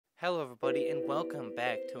Hello everybody and welcome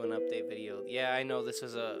back to an update video. Yeah, I know this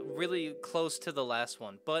is really close to the last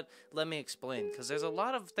one, but let me explain, because there's a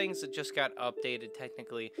lot of things that just got updated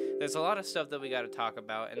technically. There's a lot of stuff that we got to talk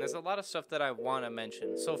about, and there's a lot of stuff that I want to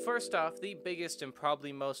mention. So first off, the biggest and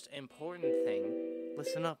probably most important thing,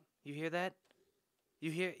 listen up, you hear that?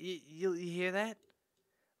 You hear that?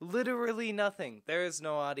 Literally nothing. There is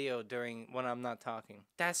no audio when I'm not talking.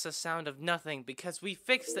 That's the sound of nothing because we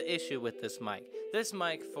fixed the issue with this mic. This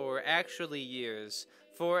mic for actually years,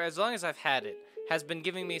 for as long as I've had it, has been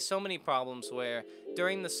giving me so many problems where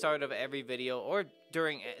during the start of every video or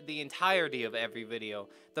during the entirety of every video,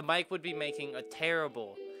 the mic would be making a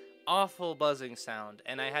terrible, awful buzzing sound,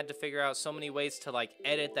 and I had to figure out so many ways to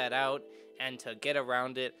edit that out and to get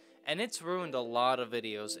around it. And it's ruined a lot of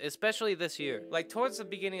videos, especially this year. Like towards the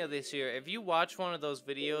beginning of this year, if you watch one of those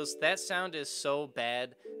videos, that sound is so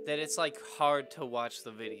bad that it's hard to watch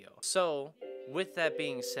the video. So, with that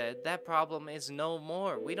being said, that problem is no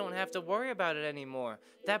more. We don't have to worry about it anymore.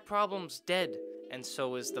 That problem's dead. And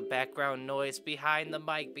so is the background noise behind the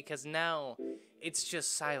mic because now it's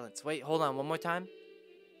just silence. Wait, hold on, one more time.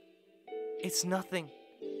 It's nothing.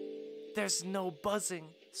 There's no buzzing.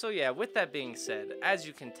 So yeah, with that being said, as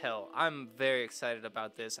you can tell, I'm very excited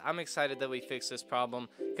about this. I'm excited that we fixed this problem,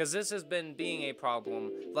 because this has been being a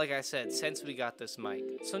problem, like I said, since we got this mic.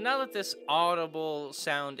 So now that this audible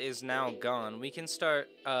sound is now gone, we can start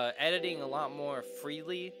editing a lot more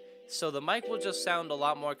freely. So the mic will just sound a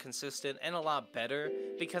lot more consistent and a lot better,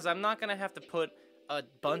 because I'm not going to have to put a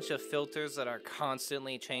bunch of filters that are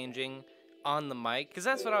constantly changing on the mic, because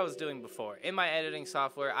that's what I was doing before. In my editing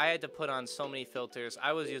software, I had to put on so many filters.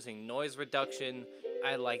 I was using noise reduction.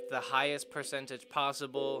 I liked the highest percentage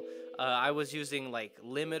possible. I was using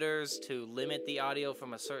limiters to limit the audio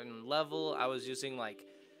from a certain level. I was using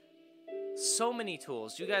so many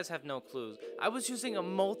tools. You guys have no clues. I was using a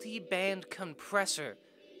multi-band compressor.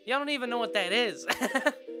 Y'all don't even know what that is.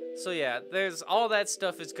 So yeah, there's all that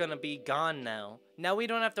stuff is gonna be gone now. Now we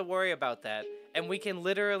don't have to worry about that. And we can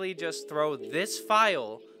literally just throw this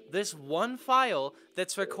file, this one file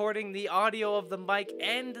that's recording the audio of the mic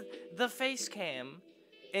and the face cam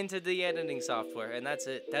into the editing software. And that's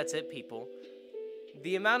it. That's it, people.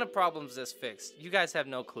 The amount of problems this fixed, you guys have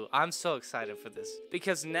no clue. I'm so excited for this.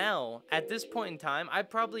 Because now, at this point in time, I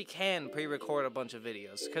probably can pre-record a bunch of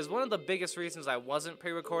videos. Because one of the biggest reasons I wasn't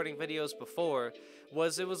pre-recording videos before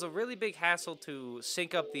was it was a really big hassle to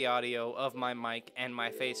sync up the audio of my mic and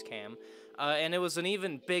my face cam. And it was an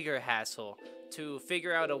even bigger hassle to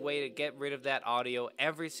figure out a way to get rid of that audio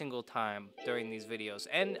every single time during these videos.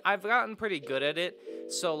 And I've gotten pretty good at it.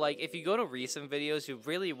 So if you go to recent videos, you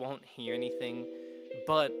really won't hear anything.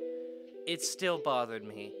 But it still bothered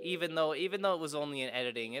me. Even though it was only in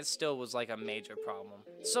editing, it still was a major problem.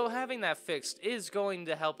 So having that fixed is going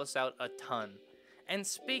to help us out a ton. And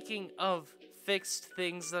speaking of fixed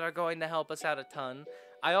things that are going to help us out a ton,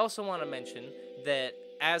 I also want to mention that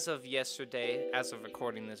as of yesterday, as of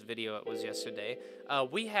recording this video, it was yesterday,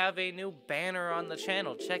 we have a new banner on the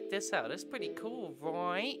channel. Check this out. It's pretty cool,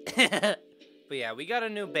 right? But yeah, we got a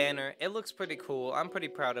new banner. It looks pretty cool. I'm pretty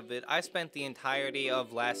proud of it. I spent the entirety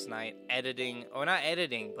of last night editing, or not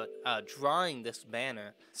editing, but drawing this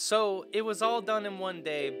banner. So it was all done in one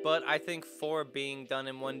day, but I think for being done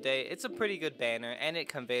in one day, it's a pretty good banner, and it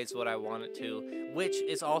conveys what I want it to, which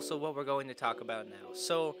is also what we're going to talk about now.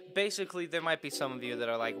 So basically, there might be some of you that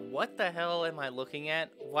are like, what the hell am I looking at?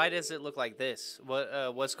 Why does it look like this?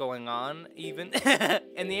 What's going on, even?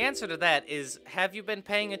 And the answer to that is, have you been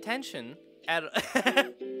paying attention?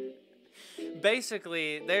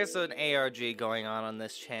 Basically, there's an ARG going on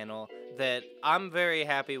this channel that I'm very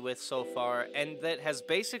happy with so far, and that has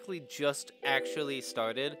basically just actually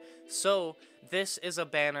started. So this is a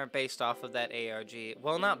banner based off of that ARG.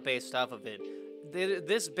 Well, not based off of it.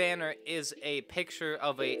 This banner is a picture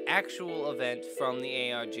of an actual event from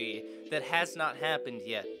the ARG that has not happened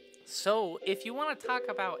yet. So if you want to talk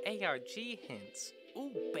about ARG hints,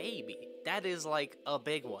 ooh baby, that is a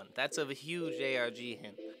big one. That's a huge ARG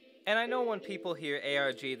hint. And I know when people hear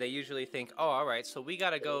ARG, they usually think, oh, alright, so we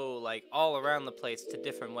gotta go all around the place to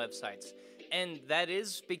different websites. And that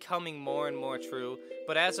is becoming more and more true,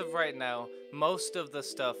 but as of right now, most of the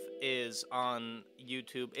stuff is on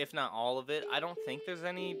YouTube, if not all of it. I don't think there's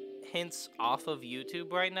any hints off of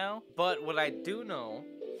YouTube right now, but what I do know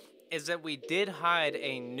is that we did hide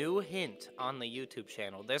a new hint on the YouTube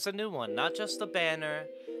channel. There's a new one, not just the banner,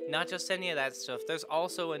 not just any of that stuff. There's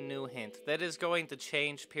also a new hint that is going to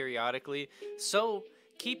change periodically. So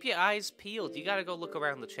keep your eyes peeled. You gotta go look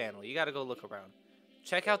around the channel. You gotta go look around.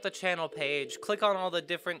 check out the channel page, click on all the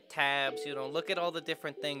different tabs, you know, look at all the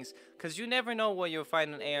different things, because you never know where you'll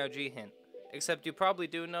find an ARG hint. Except you probably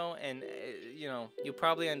do know, and, you know, you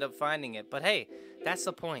probably end up finding it. But hey, that's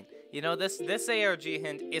the point. You know, this ARG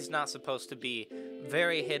hint is not supposed to be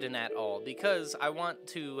very hidden at all, because I want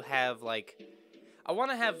to have, like, I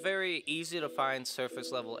want to have very easy to find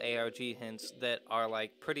surface level ARG hints that are,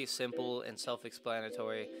 like, pretty simple and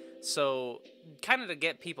self-explanatory. So, kind of to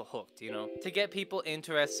get people hooked, you know, to get people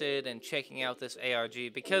interested in checking out this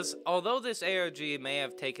ARG, because although this ARG may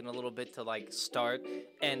have taken a little bit to, like, start,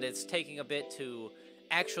 and it's taking a bit to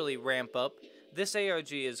actually ramp up, this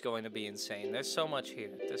ARG is going to be insane. There's so much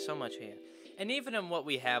here. There's so much here. And even in what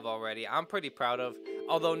we have already, I'm pretty proud of,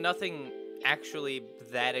 although nothing actually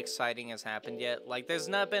that exciting has happened yet. Like, there's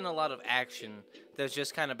not been a lot of action. There's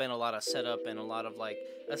just kind of been a lot of setup and a lot of, like,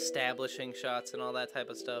 establishing shots and all that type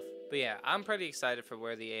of stuff. But yeah, I'm pretty excited for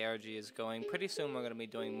where the ARG is going. Pretty soon we're going to be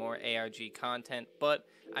doing more ARG content, but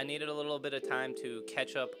I needed a little bit of time to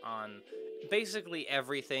catch up on basically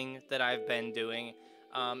everything that I've been doing.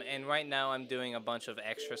 And right now I'm doing a bunch of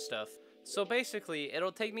extra stuff. So basically,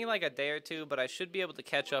 it'll take me like a day or two, but I should be able to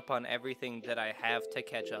catch up on everything that I have to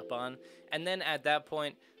catch up on. And then at that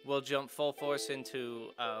point, we'll jump full force into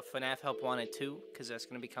FNAF Help Wanted 2, because that's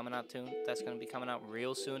going to be coming out soon. That's going to be coming out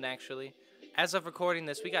real soon, actually. As of recording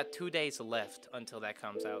this, we got 2 days left until that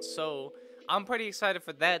comes out. So I'm pretty excited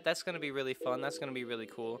for that. That's going to be really fun. That's going to be really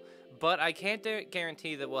cool. But I can't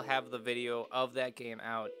guarantee that we'll have the video of that game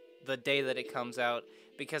out the day that it comes out,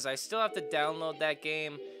 because I still have to download that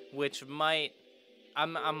game, which might,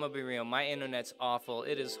 I'm gonna be real, my internet's awful.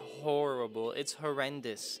 It is horrible. It's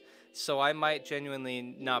horrendous. So I might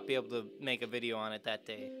genuinely not be able to make a video on it that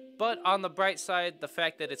day. But on the bright side, the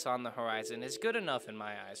fact that it's on the horizon is good enough in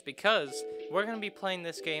my eyes, because we're gonna be playing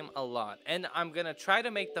this game a lot. And I'm gonna try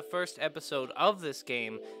to make the first episode of this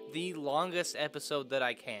game the longest episode that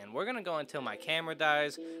I can. We're gonna go until my camera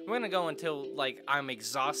dies. We're gonna go until, like, I'm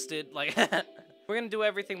exhausted. Like, we're gonna do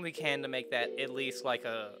everything we can to make that at least like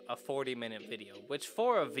a 40-minute video, which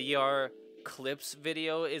for a VR clips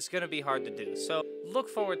video is gonna be hard to do. So look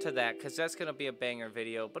forward to that, because that's gonna be a banger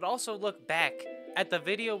video. But also look back at the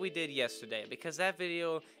video we did yesterday, because that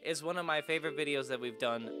video is one of my favorite videos that we've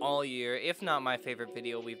done all year, if not my favorite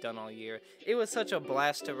video we've done all year. It was such a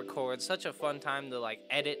blast to record, such a fun time to, like,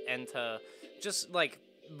 edit and to just, like,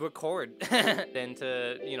 record and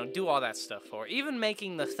to, you know, do all that stuff for. Even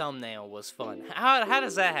making the thumbnail was fun. How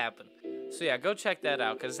does that happen? So yeah, go check that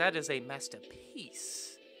out, because that is a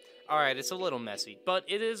masterpiece. Alright, it's a little messy, but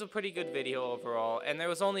it is a pretty good video overall, and there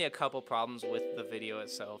was only a couple problems with the video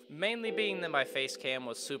itself. Mainly being that my face cam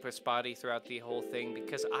was super spotty throughout the whole thing,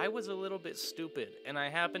 because I was a little bit stupid, and I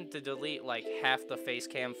happened to delete like half the face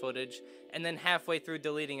cam footage, and then halfway through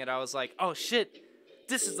deleting it I was like, oh shit,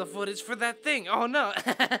 this is the footage for that thing, oh no!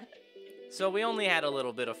 So we only had a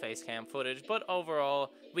little bit of face cam footage, but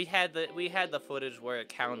overall, we had the footage where it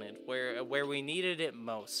counted, where we needed it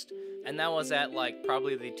most. And that was at, like,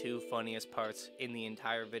 probably the 2 funniest parts in the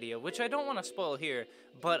entire video, which I don't want to spoil here,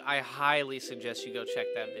 but I highly suggest you go check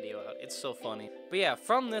that video out. It's so funny. But yeah,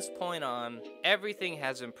 from this point on, everything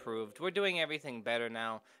has improved. We're doing everything better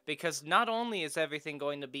now, because not only is everything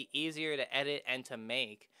going to be easier to edit and to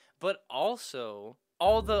make, but also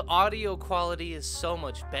all the audio quality is so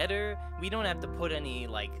much better. We don't have to put any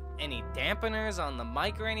dampeners on the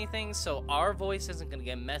mic or anything, so our voice isn't gonna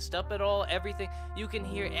get messed up at all. Everything, you can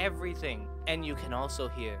hear everything, and you can also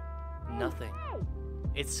hear nothing.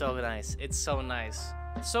 It's so nice. It's so nice.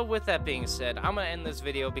 So with that being said, I'm gonna end this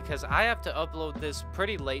video because I have to upload this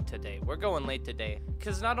pretty late today. We're going late today,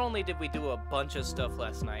 because not only did we do a bunch of stuff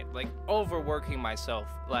last night, like overworking myself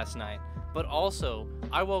last night, but also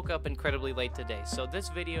I woke up incredibly late today. So this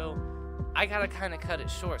video, I gotta kind of cut it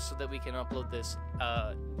short so that we can upload this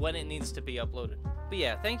when it needs to be uploaded. But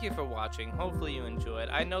yeah, thank you for watching. Hopefully you enjoyed.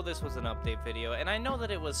 I know this was an update video, and I know that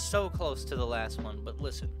it was so close to the last one, but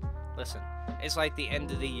listen. It's like the end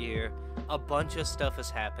of the year. A bunch of stuff is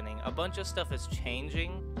happening. A bunch of stuff is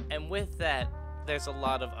changing, and with that, there's a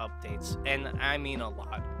lot of updates, and I mean a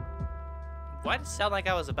lot. Why did it sound like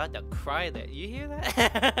I was about to cry there? You hear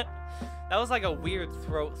that? That was like a weird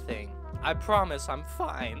throat thing. I promise I'm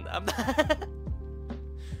fine.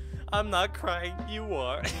 I'm not crying, you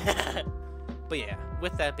are. But yeah,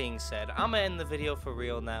 with that being said, I'm gonna end the video for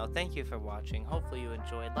real now. Thank you for watching. Hopefully you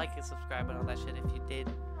enjoyed. Like and subscribe and all that shit if you did.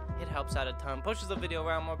 It helps out a ton. Pushes the video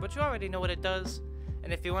around more, but you already know what it does.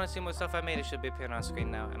 And if you want to see more stuff I made, it should be appearing on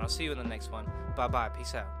screen now. And I'll see you in the next one. Bye-bye.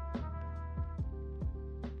 Peace out.